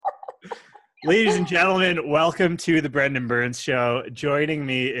Ladies and gentlemen, welcome to the Brendan Burns Show. Joining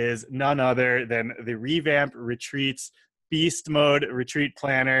me is none other than the Revamp Retreats Beast Mode Retreat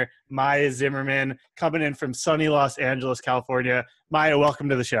Planner, Maya Zimmerman, coming in from sunny Los Angeles, California. Maya, welcome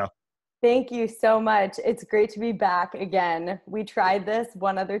to the show. Thank you so much. It's great to be back again. We tried this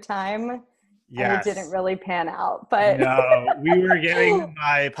one other time. Yes. And it didn't really pan out, but no, we were getting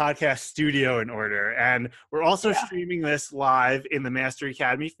my podcast studio in order, and we're also streaming this live in the Mastery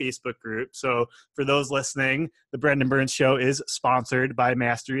Academy Facebook group. So for those listening, the Brendan Burns Show is sponsored by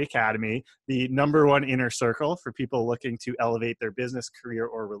Mastery Academy, the #1 inner circle for people looking to elevate their business, career,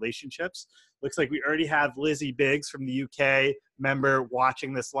 or relationships. Looks like we already have Lizzie Biggs from the UK member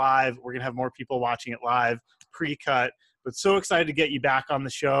watching this live. We're gonna have more people watching it live, pre-cut, but so excited to get you back on the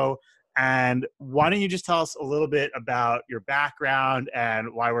show. And why don't you just tell us a little bit about your background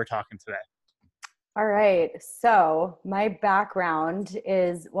and why we're talking today? All right. So my background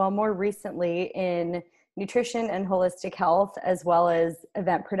is, more recently in nutrition and holistic health, as well as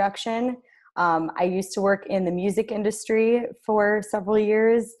event production. I used to work in the music industry for several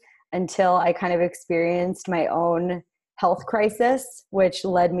years until I kind of experienced my own health crisis, which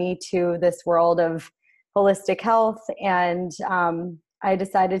led me to this world of holistic health. And I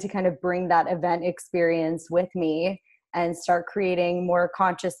decided to kind of bring that event experience with me and start creating more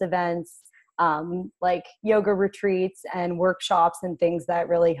conscious events, like yoga retreats and workshops and things that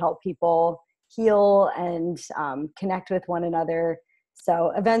really help people heal and connect with one another.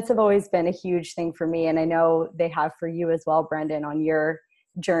 So events have always been a huge thing for me, and I know they have for you as well, Brendan, on your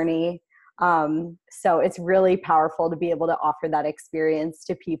journey. So it's really powerful to be able to offer that experience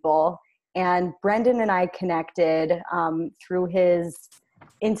to people. And Brendan and I connected through his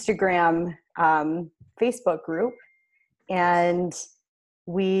Instagram, Facebook group, and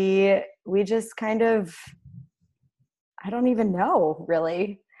we just kind of, I don't even know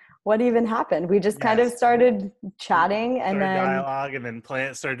really what even happened. We just kind of started chatting and then dialogue, and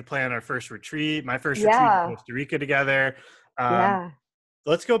then started to plan our first retreat. My first retreat in Costa Rica together.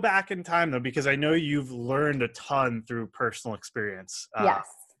 Let's go back in time though, because I know you've learned a ton through personal experience. Yes.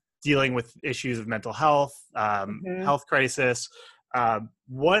 Dealing with issues of mental health, health crisis.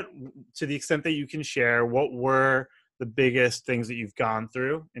 What, to the extent that you can share, what were the biggest things that you've gone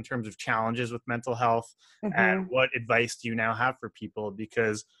through in terms of challenges with mental health, and what advice do you now have for people?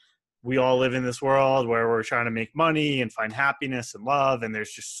 Because we all live in this world where we're trying to make money and find happiness and love, and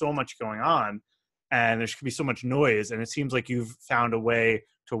there's just so much going on, and there can be so much noise, and it seems like you've found a way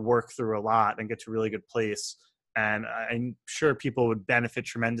to work through a lot and get to a really good place. And I'm sure people would benefit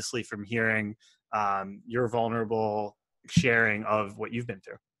tremendously from hearing your vulnerable sharing of what you've been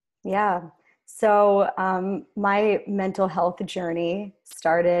through. Yeah. So my mental health journey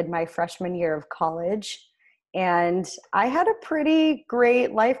started my freshman year of college, and I had a pretty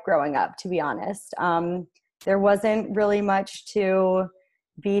great life growing up, to be honest. There wasn't really much to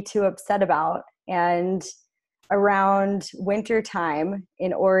be too upset about. And around winter time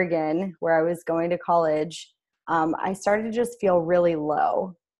in Oregon, where I was going to college, I started to just feel really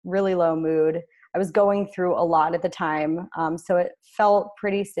low mood. I was going through a lot at the time. So it felt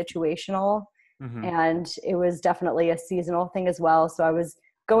pretty situational, and it was definitely a seasonal thing as well. So I was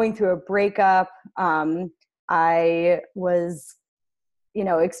going through a breakup. I was,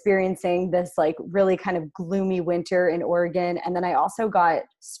 experiencing this like really kind of gloomy winter in Oregon. And then I also got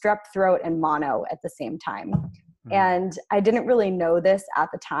strep throat and mono at the same time. And I didn't really know this at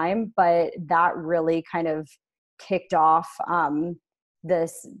the time, but that really kind of kicked off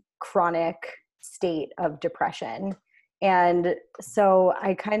this chronic state of depression. And so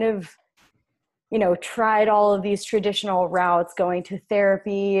I kind of, tried all of these traditional routes, going to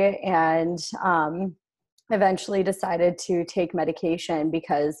therapy, and eventually decided to take medication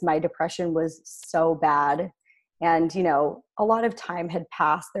because my depression was so bad. And, a lot of time had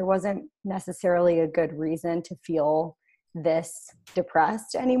passed. There wasn't necessarily a good reason to feel this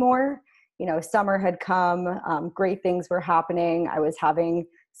depressed anymore. Summer had come, great things were happening. I was having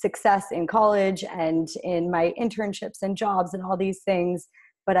success in college and in my internships and jobs and all these things,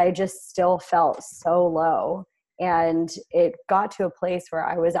 but I just still felt so low. And it got to a place where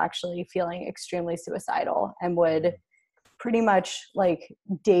I was actually feeling extremely suicidal and would pretty much like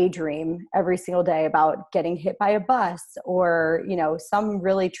daydream every single day about getting hit by a bus or, some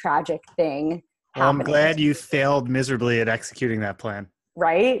really tragic thing happening. I'm glad you failed miserably at executing that plan.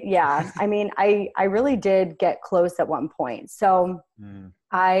 Right? Yeah. I mean, I really did get close at one point. So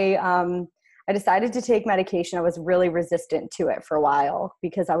I decided to take medication. I was really resistant to it for a while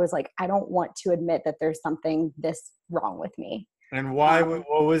because I was like, I don't want to admit that there's something this wrong with me. And why?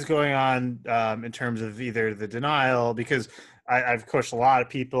 What was going on in terms of either the denial? Because I've coached a lot of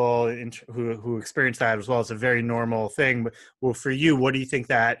people who experience that as well. It's a very normal thing. But well, for you, what do you think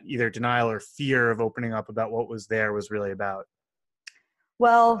that either denial or fear of opening up about what was there was really about?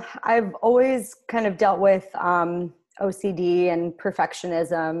 Well, I've always kind of dealt with OCD and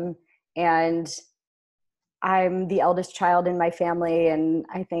perfectionism, and I'm the eldest child in my family. And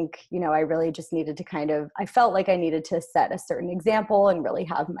I think, I really just needed to I felt like I needed to set a certain example and really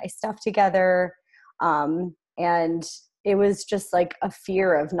have my stuff together. And it was just like a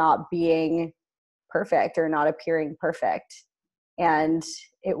fear of not being perfect or not appearing perfect. And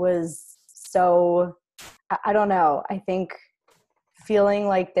it was so, I don't know, I think feeling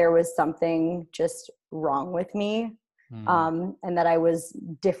like there was something just wrong with me, and that I was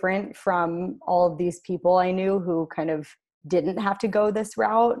different from all of these people I knew who kind of didn't have to go this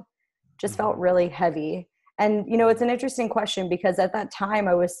route, just felt really heavy. And, it's an interesting question because at that time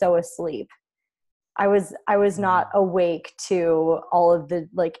I was so asleep. I was not awake to all of the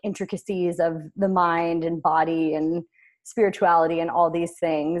like intricacies of the mind and body and spirituality and all these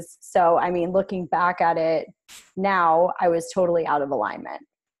things. So, I mean, looking back at it now, I was totally out of alignment,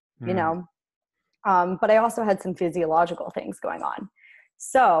 you know? But I also had some physiological things going on.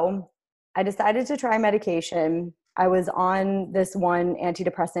 So I decided to try medication. I was on this one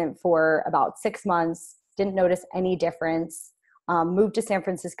antidepressant for about 6 months, didn't notice any difference. Moved to San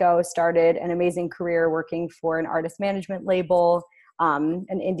Francisco, started an amazing career working for an artist management label, an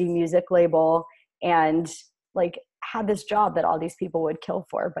indie music label, and like had this job that all these people would kill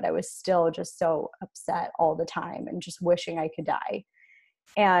for, but I was still just so upset all the time and just wishing I could die.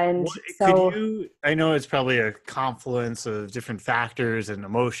 And so, I know it's probably a confluence of different factors and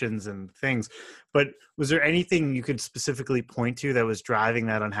emotions and things, but was there anything you could specifically point to that was driving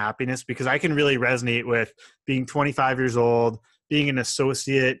that unhappiness? Because I can really resonate with being 25 years old, being an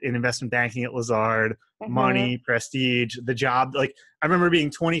associate in investment banking at Lazard, money, prestige, the job. Like I remember being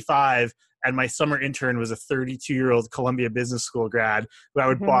 25 and my summer intern was a 32-year-old Columbia Business School grad who I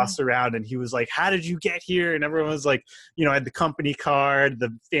would boss around. And he was like, how did you get here? And everyone was like, I had the company card,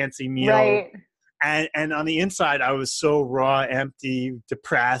 the fancy meal. right. And on the inside, I was so raw, empty,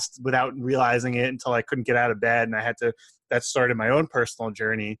 depressed without realizing it until I couldn't get out of bed. And that started my own personal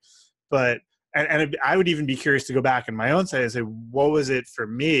journey. But, and I would even be curious to go back in my own side and say, what was it for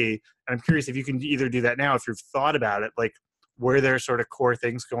me? And I'm curious if you can either do that now, if you've thought about it, like, were there sort of core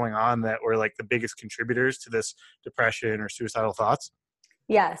things going on that were like the biggest contributors to this depression or suicidal thoughts?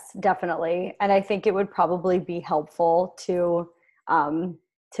 Yes, definitely. And I think it would probably be helpful to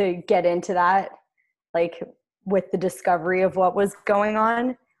get into that, like with the discovery of what was going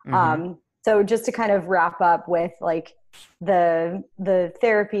on. So just to kind of wrap up with like the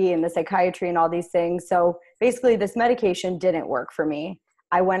therapy and the psychiatry and all these things. So basically this medication didn't work for me.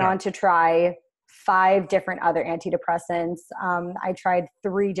 I went on to try 5 different other antidepressants. I tried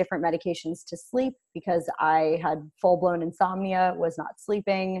 3 different medications to sleep because I had full-blown insomnia, was not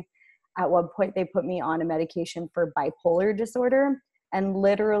sleeping. At one point, they put me on a medication for bipolar disorder, and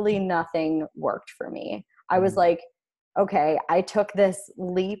literally nothing worked for me. I was like, okay, I took this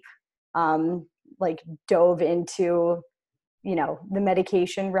leap, like dove into, the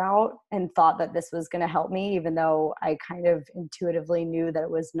medication route and thought that this was going to help me, even though I kind of intuitively knew that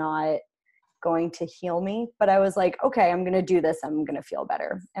it was not going to heal me. But I was like, okay, I'm going to do this. I'm going to feel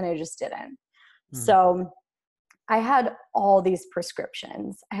better. And I just didn't. So I had all these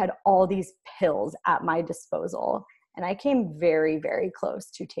prescriptions. I had all these pills at my disposal. And I came very, very close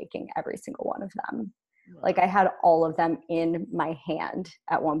to taking every single one of them. Like I had all of them in my hand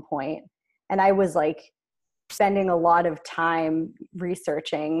at one point. And I was like spending a lot of time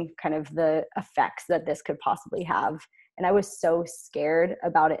researching kind of the effects that this could possibly have. And I was so scared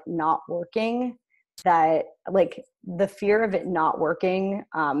about it not working that like the fear of it not working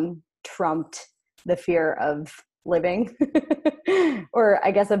trumped the fear of living or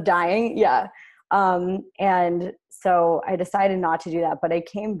I guess of dying. Yeah. And so I decided not to do that, but I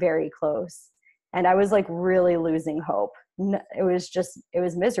came very close and I was like really losing hope. It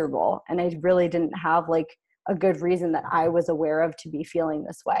was miserable. And I really didn't have like a good reason that I was aware of to be feeling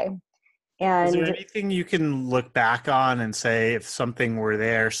this way. And is there anything you can look back on and say if something were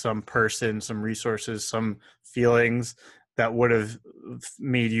there, some person, some resources, some feelings that would have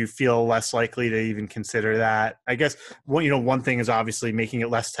made you feel less likely to even consider that? I guess one thing is obviously making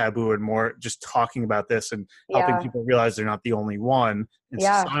it less taboo and more just talking about this and helping people realize they're not the only one in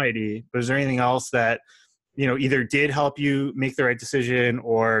society. But is there anything else that either did help you make the right decision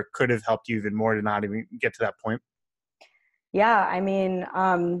or could have helped you even more to not even get to that point? Yeah, I mean,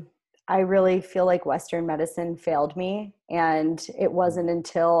 I really feel like Western medicine failed me. And it wasn't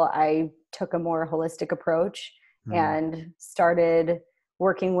until I took a more holistic approach Mm. and started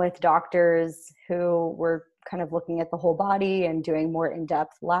working with doctors who were kind of looking at the whole body and doing more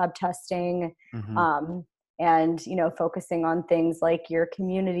in-depth lab testing, Mm-hmm. um, and, focusing on things like your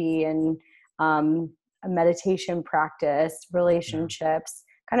community and a meditation practice, Yeah. relationships,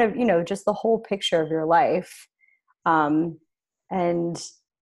 kind of, just the whole picture of your life. Um, and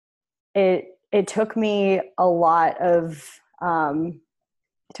it took me a lot of time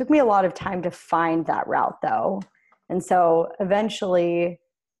to find that route, though. And so eventually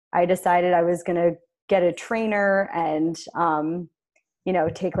I decided I was going to get a trainer and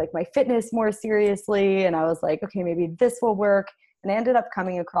take like my fitness more seriously. And I was like, okay, maybe this will work. And I ended up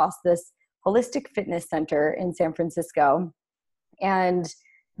coming across this holistic fitness center in San Francisco, and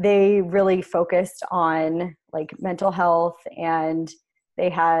they really focused on like mental health, and they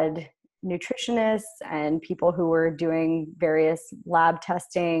had nutritionists and people who were doing various lab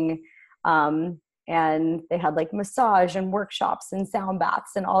testing, and they had like massage and workshops and sound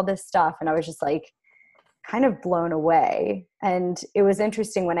baths and all this stuff. And I was just like kind of blown away. And it was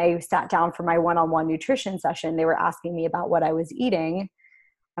interesting, when I sat down for my one-on-one nutrition session, they were asking me about what I was eating.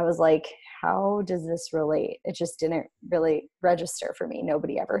 I was like, how does this relate? It just didn't really register for me.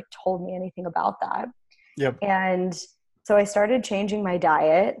 Nobody ever told me anything about that. Yep. And so I started changing my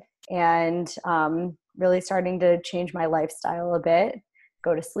diet and really starting to change my lifestyle a bit,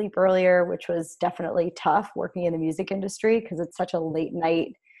 go to sleep earlier, which was definitely tough working in the music industry because it's such a late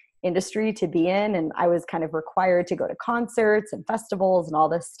night industry to be in. And I was kind of required to go to concerts and festivals and all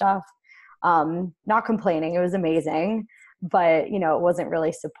this stuff. Not complaining, it was amazing, but it wasn't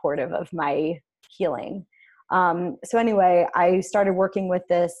really supportive of my healing. So anyway, I started working with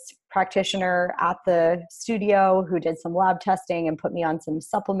this practitioner at the studio who did some lab testing and put me on some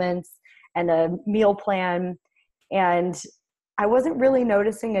supplements and a meal plan. And I wasn't really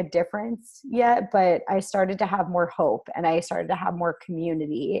noticing a difference yet, but I started to have more hope, and I started to have more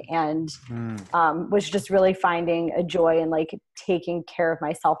community, and was just really finding a joy in like taking care of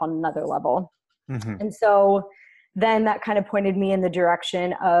myself on another level. Mm-hmm. And so then that kind of pointed me in the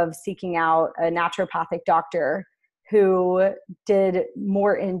direction of seeking out a naturopathic doctor who did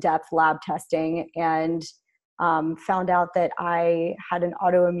more in-depth lab testing, and found out that I had an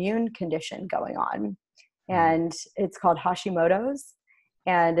autoimmune condition going on. And it's called Hashimoto's,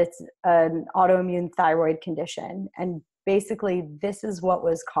 and it's an autoimmune thyroid condition. And basically this is what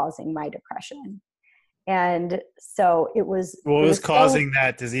was causing my depression. And so it was causing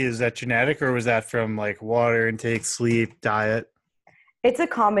that disease? Is that genetic, or was that from like water intake, sleep, diet? It's a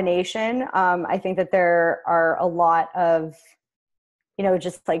combination. I think that there are a lot of,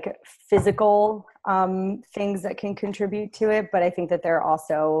 just like physical things that can contribute to it. But I think that there are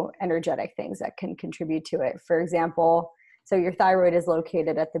also energetic things that can contribute to it. For example, so your thyroid is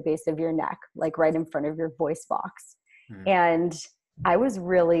located at the base of your neck, like right in front of your voice box. And I was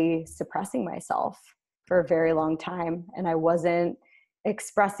really suppressing myself for a very long time, and I wasn't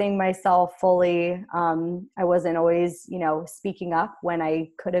expressing myself fully. I wasn't always, speaking up when I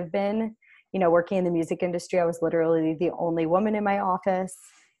could have been. Working in the music industry, I was literally the only woman in my office,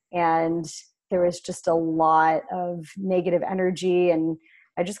 and there was just a lot of negative energy, and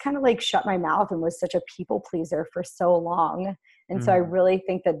I just kind of like shut my mouth and was such a people pleaser for so long. And so I really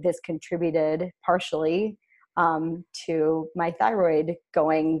think that this contributed partially to my thyroid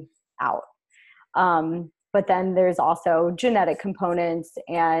going out. But then there's also genetic components,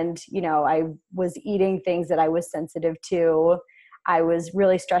 and, I was eating things that I was sensitive to. I was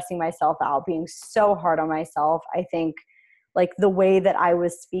really stressing myself out, being so hard on myself. I think like the way that I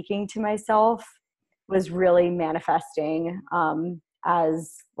was speaking to myself was really manifesting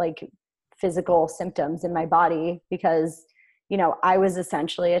as like physical symptoms in my body, because, I was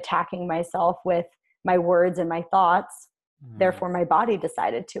essentially attacking myself with my words and my thoughts. Therefore, my body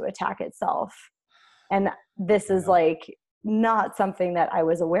decided to attack itself. And this is like not something that I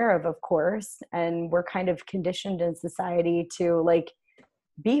was aware of course. And we're kind of conditioned in society to like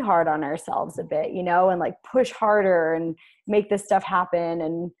be hard on ourselves a bit, and like push harder and make this stuff happen.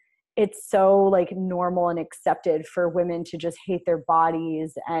 And it's so like normal and accepted for women to just hate their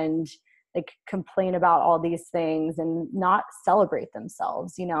bodies and like complain about all these things and not celebrate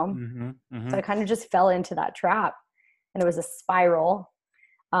themselves, So I kind of just fell into that trap, and it was a spiral.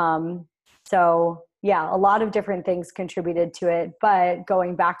 So yeah, a lot of different things contributed to it. But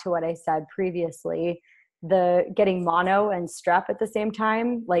going back to what I said previously, the getting mono and strep at the same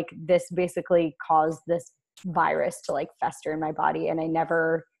time, like this basically caused this virus to like fester in my body, and I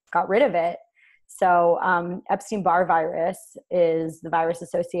never got rid of it. So Epstein-Barr virus is the virus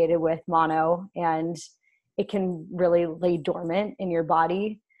associated with mono, and it can really lay dormant in your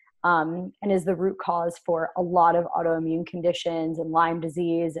body and is the root cause for a lot of autoimmune conditions and Lyme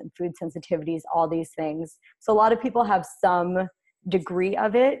disease and food sensitivities, all these things. So a lot of people have some degree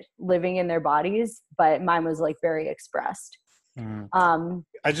of it living in their bodies, but mine was like very expressed.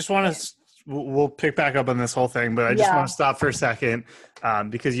 I just want to, we'll pick back up on this whole thing, but I just want to stop for a second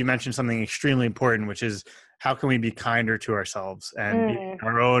because you mentioned something extremely important, which is how can we be kinder to ourselves and be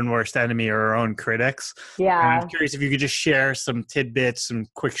our own worst enemy or our own critics? Yeah. And I'm curious if you could just share some tidbits, some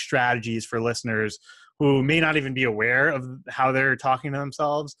quick strategies for listeners who may not even be aware of how they're talking to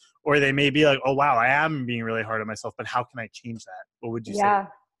themselves, or they may be like, oh, wow, I am being really hard on myself, but how can I change that? What would you say?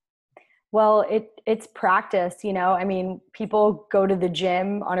 Well, it's practice, you know. I mean, people go to the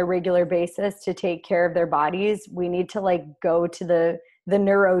gym on a regular basis to take care of their bodies. We need to like go to the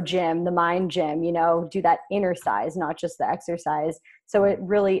neuro gym, the mind gym, you know, do that inner size, not just the exercise. So it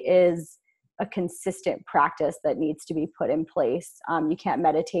really is a consistent practice that needs to be put in place. You can't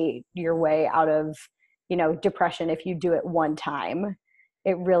meditate your way out of, you know, depression if you do it one time.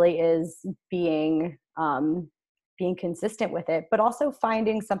 It really is being consistent with it, but also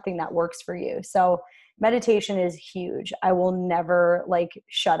finding something that works for you. So meditation is huge. I will never like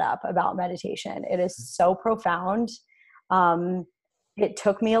shut up about meditation. It is so profound. It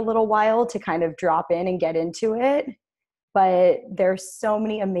took me a little while to kind of drop in and get into it, but there's so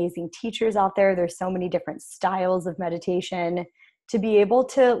many amazing teachers out there. There's so many different styles of meditation. To be able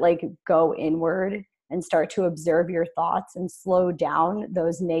to like go inward and start to observe your thoughts and slow down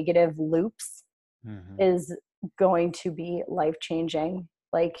those negative loops is going to be life-changing.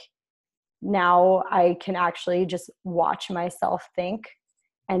 Like now I can actually just watch myself think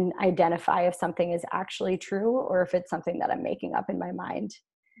and identify if something is actually true or if it's something that I'm making up in my mind.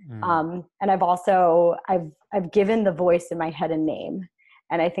 And I've given the voice in my head a name.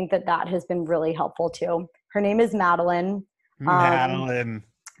 And I think that has been really helpful too. Her name is Madeline. Madeline.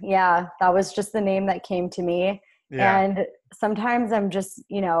 Yeah, that was just the name that came to me. Yeah. And sometimes I'm just,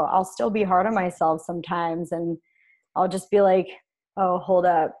 you know, I'll still be hard on myself sometimes. And I'll just be like, oh, hold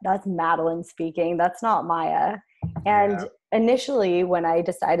up. That's Madeline speaking. That's not Maya. And initially when I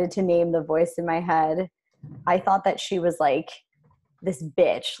decided to name the voice in my head, I thought that she was like this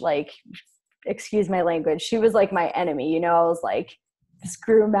bitch, like, excuse my language. She was like my enemy, you know, I was like,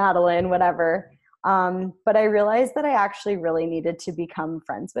 screw Madeline, whatever. But I realized that I actually really needed to become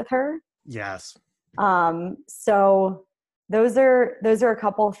friends with her. Yes. So those are a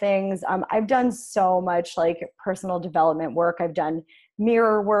couple of things. I've done so much like personal development work. I've done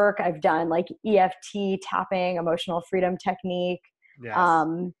mirror work. I've done like EFT tapping, emotional freedom technique. Yes.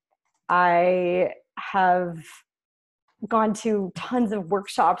 I have gone to tons of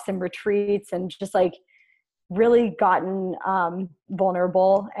workshops and retreats and just like really gotten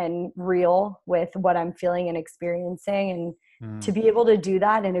vulnerable and real with what I'm feeling and experiencing. And to be able to do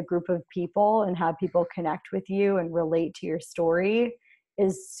that in a group of people and have people connect with you and relate to your story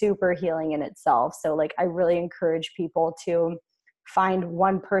is super healing in itself. So like, I really encourage people to find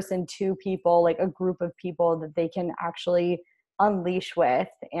one person, two people, like a group of people that they can actually unleash with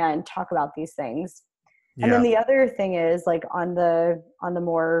and talk about these things. Yeah. And then the other thing is like on the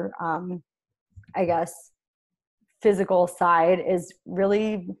more, I guess, physical side is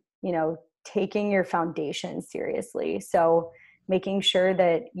really, you know, taking your foundation seriously. So making sure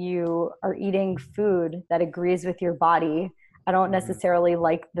that you are eating food that agrees with your body. I don't necessarily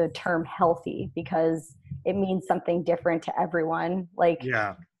like the term healthy because it means something different to everyone. Like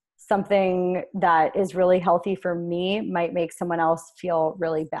something that is really healthy for me might make someone else feel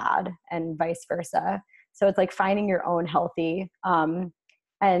really bad and vice versa. So it's like finding your own healthy.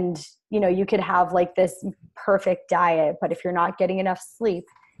 And, you know, you could have like this perfect diet, but if you're not getting enough sleep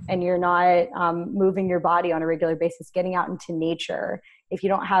and you're not moving your body on a regular basis, getting out into nature, if you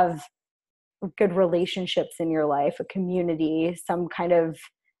don't have good relationships in your life, a community, some kind of,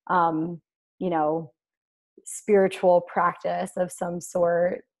 you know, spiritual practice of some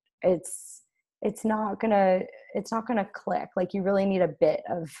sort, it's not gonna click. Like you really need a bit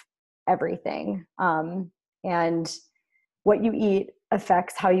of everything. And what you eat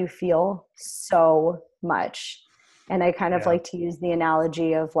affects how you feel so much. And I kind of like to use the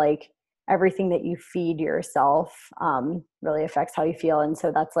analogy of like everything that you feed yourself really affects how you feel. And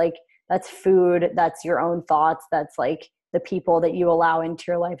so that's food, that's your own thoughts, that's like the people that you allow into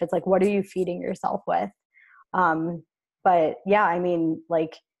your life. It's like, what are you feeding yourself with? But yeah, I mean,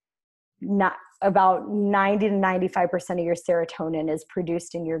 like not about 90 to 95% of your serotonin is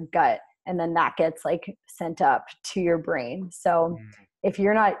produced in your gut. And then that gets like sent up to your brain. So if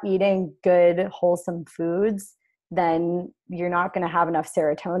you're not eating good, wholesome foods, then you're not going to have enough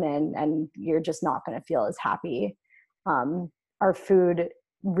serotonin and you're just not going to feel as happy. Our food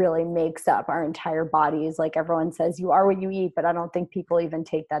really makes up our entire bodies. Like everyone says, you are what you eat, but I don't think people even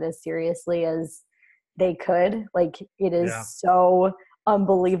take that as seriously as they could. Like it is Yeah. so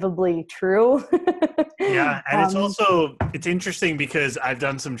unbelievably true. Yeah, and it's interesting because I've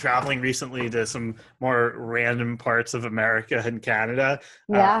done some traveling recently to some more random parts of America and Canada.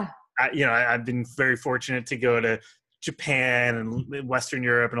 Uh, Yeah. I've been very fortunate to go to Japan and Western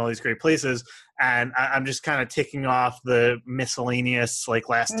Europe and all these great places, and I'm just kind of ticking off the miscellaneous like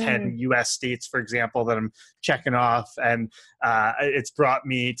last 10 U.S. states, for example, that I'm checking off, and it's brought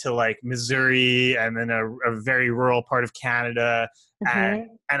me to like Missouri and then a very rural part of Canada, and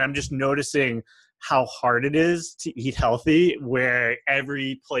I'm just noticing how hard it is to eat healthy, where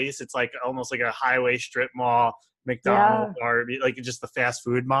every place it's like almost like a highway strip mall, McDonald's, Yeah. Arby's, like just the fast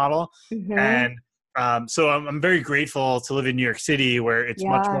food model. Mm-hmm. And so I'm very grateful to live in New York City, where it's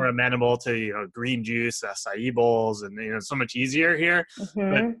much Yeah. more amenable to green juice, acai bowls, and so much easier here. But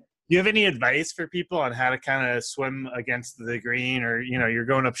Mm-hmm. do you have any advice for people on how to kind of swim against the green, or you're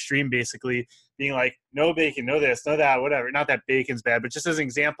going upstream basically, being like no bacon, no this, no that, whatever? Not that bacon's bad, but just as an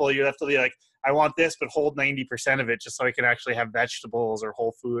example, you have to be like, I want this, but hold 90% of it just so I can actually have vegetables or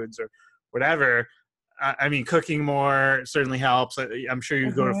whole foods or whatever. I mean, cooking more certainly helps. I'm sure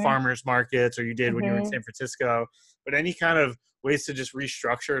you go to Mm-hmm. farmers markets, or you did when you were in Mm-hmm. San Francisco, but any kind of ways to just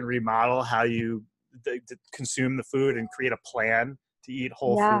restructure and remodel how you consume the food and create a plan to eat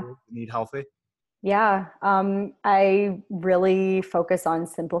whole Yeah. food and eat healthy? Yeah. I really focus on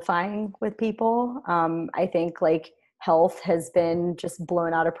simplifying with people. I think like health has been just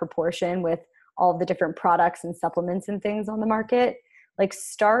blown out of proportion with all the different products and supplements and things on the market. Like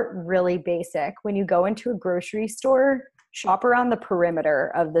start really basic. When you go into a grocery store, shop around the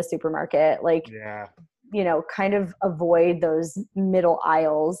perimeter of the supermarket. Like, Yeah. kind of avoid those middle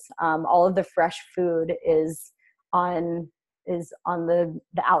aisles. All of the fresh food is on the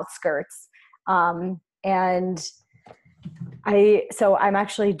outskirts. And I'm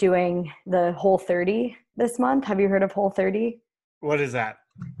actually doing the Whole30 this month. Have you heard of Whole30? What is that?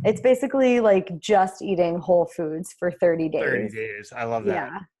 It's basically like just eating whole foods for 30 30 days. days. I love that.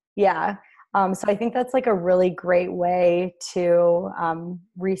 Yeah. Yeah. So I think that's like a really great way to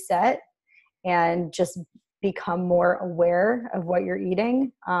reset and just become more aware of what you're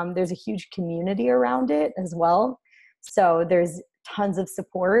eating. There's a huge community around it as well. So there's tons of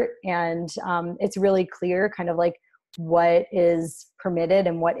support, and it's really clear kind of like what is permitted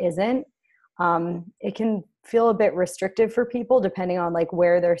and what isn't. It can feel a bit restrictive for people depending on like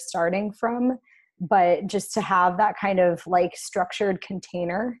where they're starting from, but just to have that kind of like structured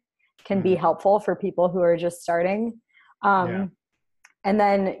container can be Mhm. helpful for people who are just starting. Yeah. And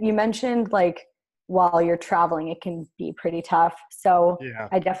then you mentioned like while you're traveling, it can be pretty tough. So Yeah.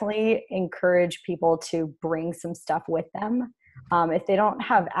 I definitely encourage people to bring some stuff with them. If they don't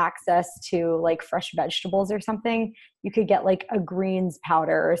have access to like fresh vegetables or something, you could get like a greens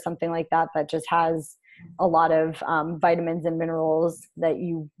powder or something like that that just has a lot of vitamins and minerals that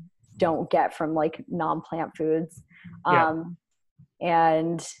you don't get from like non-plant foods. Yeah.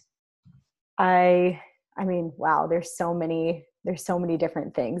 And I mean, wow, there's so many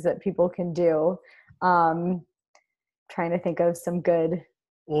different things that people can do. Trying to think of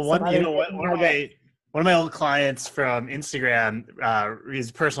Well, some other good one of nugget. my old clients from Instagram, he's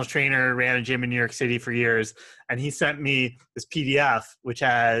a personal trainer, ran a gym in New York City for years, and he sent me this PDF which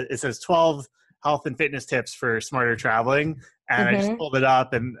says 12 health and fitness tips for smarter traveling. And I just Mm-hmm. pulled it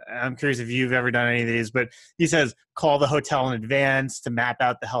up, and I'm curious if you've ever done any of these. But he says call the hotel in advance to map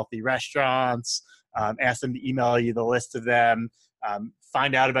out the healthy restaurants. Ask them to email you the list of them.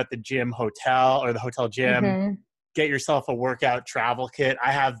 Find out about the gym hotel or the hotel gym. Mm-hmm. Get yourself a workout travel kit.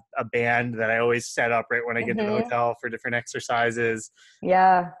 I have a band that I always set up right when I get to the Mm-hmm. hotel for different exercises.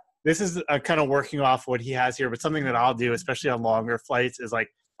 Yeah. This is kind of working off what he has here, but something that I'll do, especially on longer flights, is like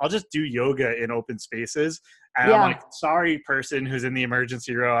I'll just do yoga in open spaces. And I'm like, Yeah. sorry, person who's in the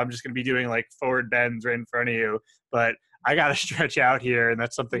emergency row, I'm just going to be doing like forward bends right in front of you, but I got to stretch out here, and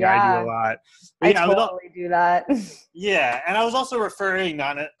that's something I do a Yeah. lot. But I yeah, totally do that. yeah, and I was also referring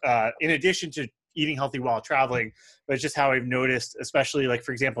not in addition to eating healthy while traveling, but it's just how I've noticed, especially like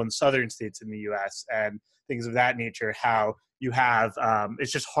for example in southern states in the U.S. and things of that nature, how you have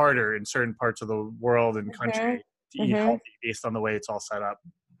it's just harder in certain parts of the world and Mm-hmm. country to eat Mm-hmm. healthy based on the way it's all set up.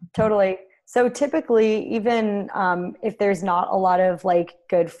 Totally. So typically, even if there's not a lot of like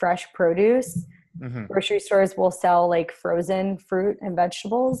good fresh produce, Hmm. grocery stores will sell like frozen fruit and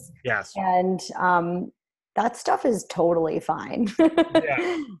vegetables. Yes. And that stuff is totally fine.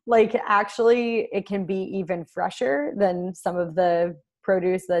 Yeah. Like, actually, it can be even fresher than some of the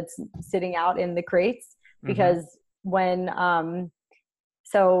produce that's sitting out in the crates Hmm. because when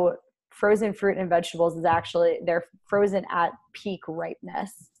So frozen fruit and vegetables is actually, they're frozen at peak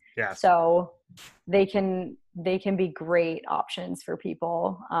ripeness. Yes. So they can be great options for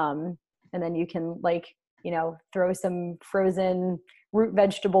people. And then you can throw some frozen root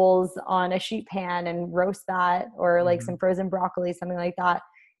vegetables on a sheet pan and roast that, or like some frozen broccoli, something like that.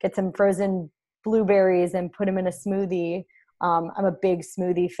 Get some frozen blueberries and put them in a smoothie. I'm a big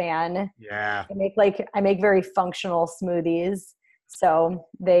smoothie fan. Yeah. I make very functional smoothies. So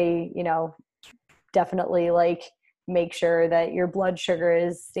they, definitely make sure that your blood sugar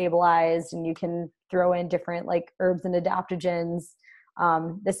is stabilized, and you can throw in different herbs and adaptogens.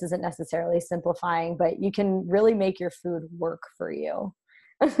 This isn't necessarily simplifying, but you can really make your food work for you.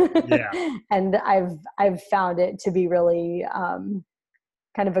 Yeah. And I've found it to be really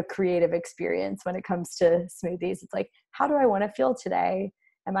kind of a creative experience when it comes to smoothies. It's like, how do I want to feel today?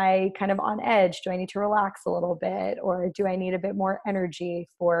 Am I kind of on edge? Do I need to relax a little bit? Or do I need a bit more energy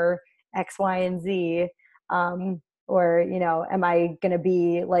for X, Y, and Z? Or, am I going to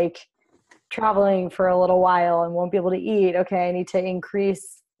be traveling for a little while and won't be able to eat? Okay, I need to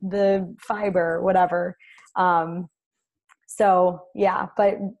increase the fiber, whatever. So yeah,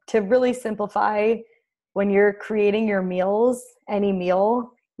 but to really simplify, when you're creating your meals, any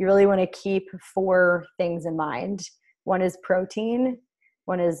meal, you really want to keep 4 things in mind. One is protein,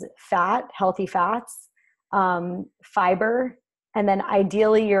 one is fat, healthy fats, fiber, and then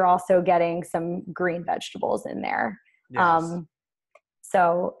ideally you're also getting some green vegetables in there. Yes.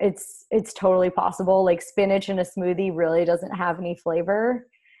 So it's totally possible. Like spinach in a smoothie really doesn't have any flavor.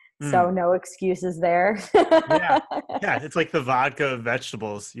 So no excuses there. Yeah. It's like the vodka of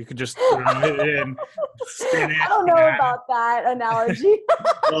vegetables. You could just throw it in spinach. I don't know about that analogy.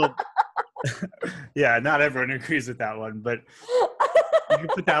 Well, yeah, not everyone agrees with that one, but you can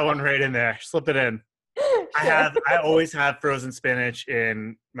put that one right in there. Slip it in. Sure. I always have frozen spinach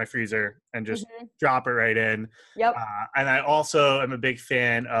in my freezer and just drop it right in. Yep. And I also am a big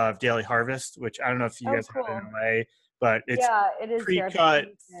fan of Daily Harvest, which I don't know if you guys have it in LA, but it's it is pre-cut.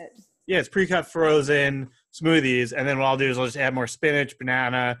 Yeah, it's pre-cut frozen smoothies. And then what I'll do is I'll just add more spinach,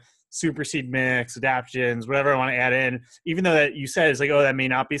 banana, super seed mix, adaptogens, whatever I want to add in. Even though that you said it's like, oh, that may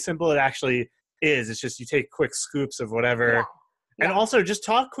not be simple. It actually is. It's just you take quick scoops of whatever. Yeah. And also just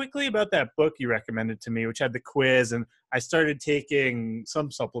talk quickly about that book you recommended to me, which had the quiz. And I started taking some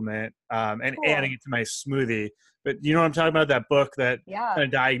supplement and adding it to my smoothie. But you know what I'm talking about? That book that kind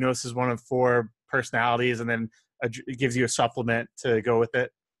of diagnoses one of 4 personalities and then it gives you a supplement to go with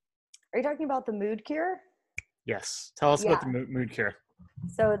it. Are you talking about the mood cure? Yes. Tell us about the mood cure.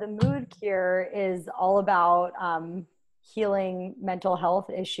 So the mood cure is all about healing mental health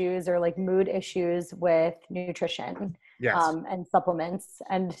issues or mood issues with nutrition. Yes. And supplements.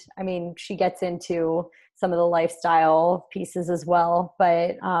 And I mean, she gets into some of the lifestyle pieces as well,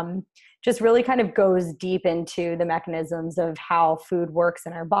 but just really kind of goes deep into the mechanisms of how food works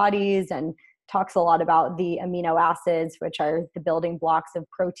in our bodies, and talks a lot about the amino acids, which are the building blocks of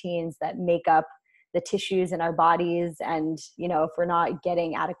proteins that make up the tissues in our bodies. And, if we're not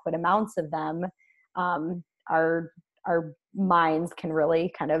getting adequate amounts of them, our minds can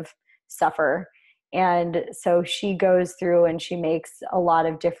really kind of suffer. And so she goes through and she makes a lot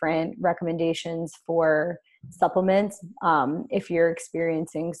of different recommendations for supplements if you're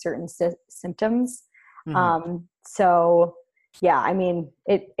experiencing certain symptoms. So yeah, I mean,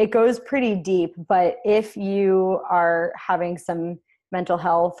 it goes pretty deep, but if you are having some mental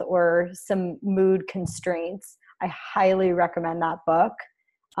health or some mood constraints, I highly recommend that book.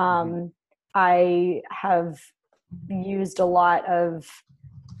 I have used a lot of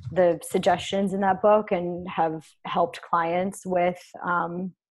the suggestions in that book and have helped clients with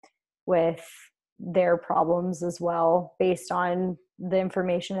their problems as well, based on the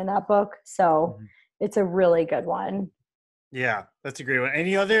information in that book. So it's a really good one. Yeah, that's a great one.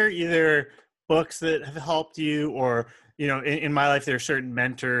 Any other either books that have helped you, or, in my life, there are certain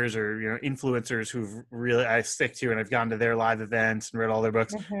mentors or, influencers who've really, I stick to, and I've gone to their live events and read all their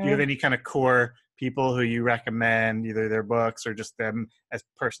books. Do you have any kind of core people who you recommend, either their books or just them as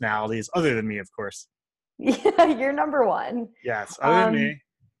personalities, other than me, of course? Yeah, you're number one. Yes, other than me.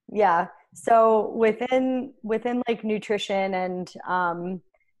 Yeah. So within nutrition and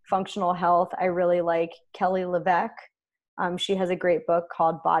functional health, I really like Kelly LeVeque. She has a great book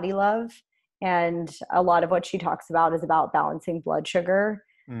called Body Love. And a lot of what she talks about is about balancing blood sugar.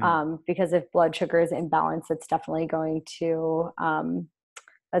 Because if blood sugar is imbalanced, it's definitely going to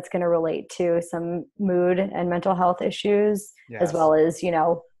that's going to relate to some mood and mental health issues, as well as,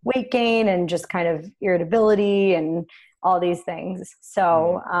 weight gain and just kind of irritability and all these things.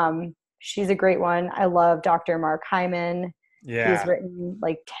 So she's a great one. I love Dr. Mark Hyman. He's Yeah. written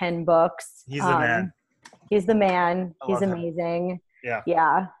like 10 books. He's the man. He's the man. I He's love him. amazing. Yeah.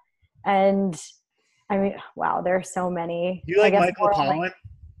 Yeah. And I mean, wow, there are so many. Do you I like guess Michael more on like, Pollan?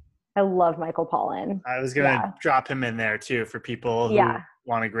 I love Michael Pollan. I was going to Yeah. drop him in there too for people who Yeah.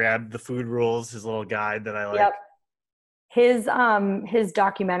 want to grab the food rules, his little guide that I like. Yep. His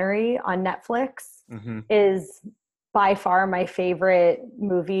documentary on Netflix Mm-hmm. is by far my favorite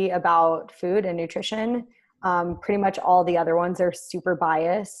movie about food and nutrition. Pretty much all the other ones are super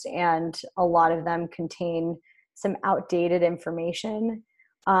biased, and a lot of them contain some outdated information.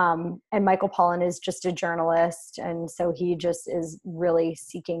 And Michael Pollan is just a journalist, and so he just is really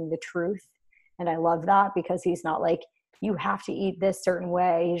seeking the truth. And I love that because he's not like, you have to eat this certain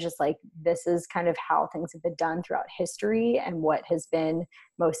way. He's just like, this is kind of how things have been done throughout history and what has been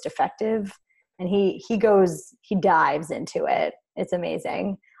most effective. And he dives into it. It's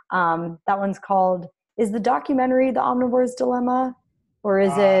amazing. That one's called, is the documentary The Omnivore's Dilemma, or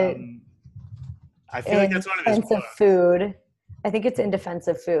is it I feel like In that's one of his Defense of books. Food? I think it's In Defense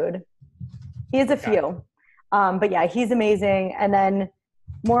of Food. He has a few. But yeah, he's amazing. And then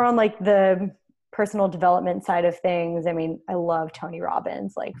more on like the personal development side of things. I mean, I love Tony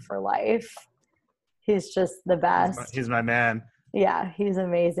Robbins, like for life. He's just the best. He's my man. Yeah, he's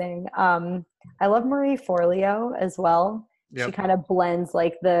amazing. I love Marie Forleo as well. Yep. She kind of blends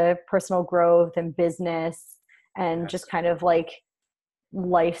like the personal growth and business and just kind of like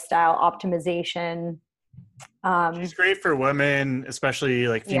lifestyle optimization. She's great for women, especially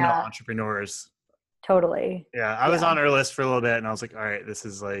like female entrepreneurs. Totally. Yeah, I was on her list for a little bit, and I was like, all right, this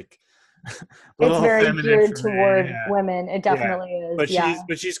is like it's very geared toward women. It definitely is.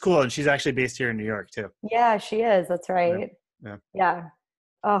 But she's cool, and she's actually based here in New York too. Yeah, she is. That's right. Yeah.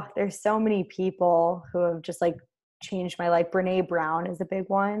 Oh, there's so many people who have just like changed my life. Brene Brown is a big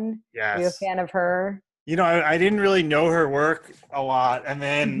one. Yes. Are you a fan of her? You know, I didn't really know her work a lot. And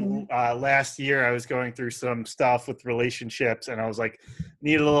then last year I was going through some stuff with relationships, and I was like,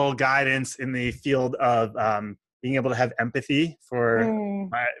 need a little guidance in the field of being able to have empathy for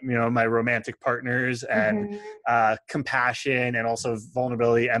my romantic partners, and compassion, and also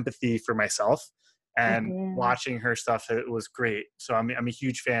vulnerability, empathy for myself. And watching her stuff, it was great. So I'm a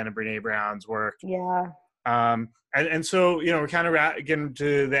huge fan of Brene Brown's work. Yeah. And so, you know, we're kind of getting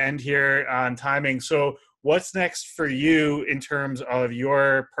to the end here on timing. So what's next for you in terms of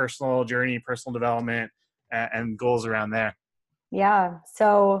your personal journey, personal development, and goals around there? Yeah.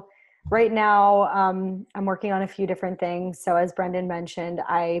 So right now, I'm working on a few different things. So as Brendan mentioned,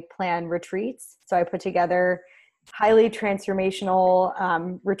 I plan retreats. So I put together highly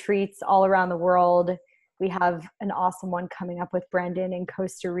transformational retreats all around the world. We have an awesome one coming up with Brendan in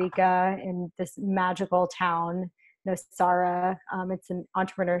Costa Rica, in this magical town, Nosara. It's an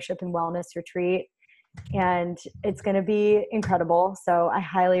entrepreneurship and wellness retreat, and it's going to be incredible. So I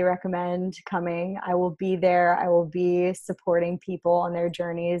highly recommend coming. I will be there. I will be supporting people on their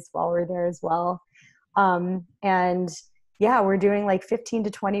journeys while we're there as well. And yeah, we're doing like 15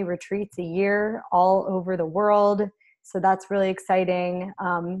 to 20 retreats a year all over the world. So that's really exciting.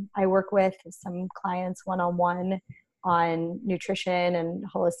 I work with some clients one-on-one on nutrition and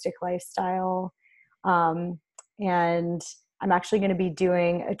holistic lifestyle. And I'm actually going to be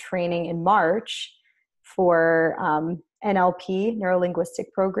doing a training in March for NLP,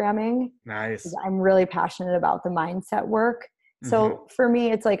 neuro-linguistic programming. Nice. I'm really passionate about the mindset work. So for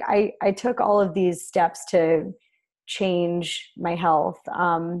me, it's like I took all of these steps to change my health.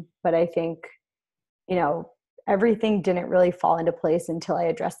 But I think, you know, everything didn't really fall into place until I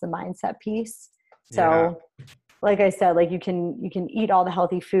addressed the mindset piece. So like I said, like you can eat all the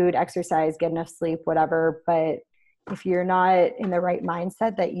healthy food, exercise, get enough sleep, whatever. But if you're not in the right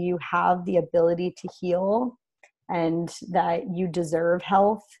mindset that you have the ability to heal and that you deserve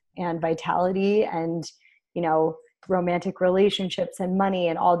health and vitality and, you know, romantic relationships and money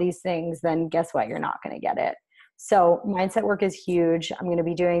and all these things, then guess what? You're not going to get it. So mindset work is huge. I'm going to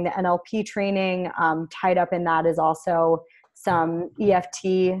be doing the NLP training. Tied up in that is also some EFT,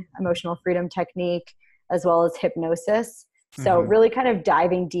 emotional freedom technique, as well as hypnosis. So really kind of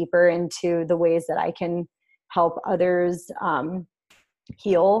diving deeper into the ways that I can help others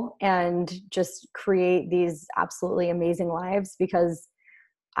heal and just create these absolutely amazing lives, because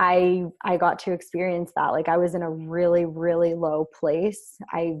I got to experience that. Like I was in a really, really low place.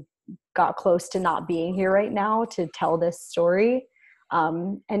 I got close to not being here right now to tell this story.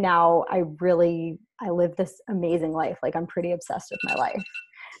 And now I live this amazing life. Like I'm pretty obsessed with my life.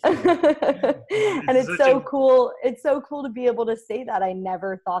 And it's so cool. It's so cool to be able to say that. I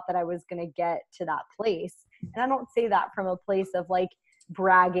never thought that I was going to get to that place. And I don't say that from a place of like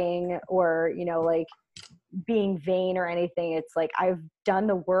bragging or, like being vain or anything. It's like I've done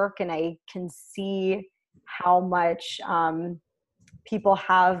the work and I can see how much people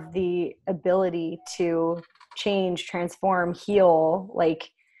have the ability to change, transform, heal, like,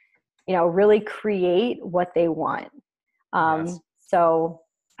 really create what they want. Yes. So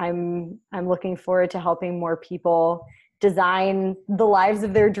I'm looking forward to helping more people design the lives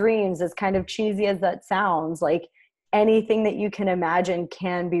of their dreams. As kind of cheesy as that sounds, like anything that you can imagine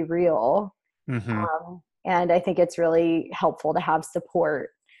can be real. Mm-hmm. And I think it's really helpful to have support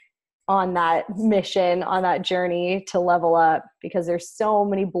on that mission, on that journey to level up, because there's so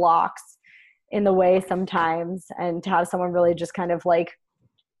many blocks in the way sometimes. And to have someone really just kind of like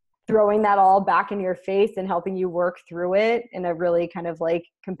throwing that all back in your face and helping you work through it in a really kind of like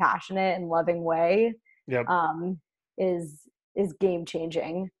compassionate and loving way, Yep. is game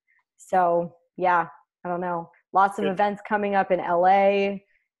changing. So yeah, I don't know. Lots of events coming up in LA.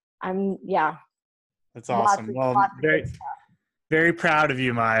 That's awesome. Well, Lots of very, good stuff. very proud of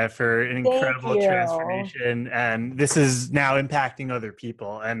you, Maya, for an Thank incredible you. transformation. And this is now impacting other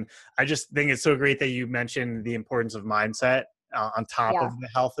people. And I just think it's so great that you mentioned the importance of mindset on top Yeah. of the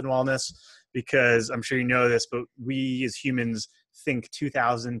health and wellness, because I'm sure you know this, but we as humans think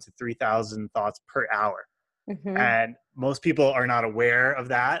 2,000 to 3,000 thoughts per hour. Mm-hmm. And most people are not aware of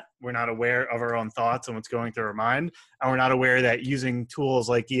that. We're not aware of our own thoughts and what's going through our mind. And we're not aware that using tools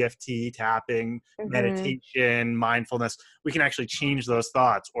like EFT, tapping, meditation, mindfulness, we can actually change those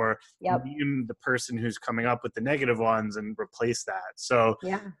thoughts or name the person who's coming up with the negative ones and replace that. So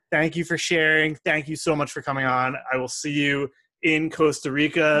thank you for sharing. Thank you so much for coming on. I will see you in Costa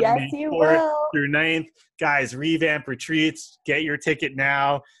Rica, Yes, May you 4th will. through 9th. Guys, Revamp Retreats. Get your ticket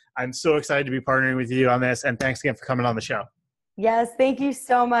now. I'm so excited to be partnering with you on this. And thanks again for coming on the show. Yes, thank you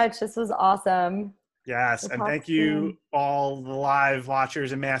so much. This was awesome. Yes. We'll And talk thank you, soon. all the live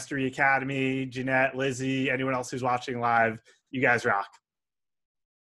watchers in Mastery Academy, Jeanette, Lizzie, anyone else who's watching live. You guys rock.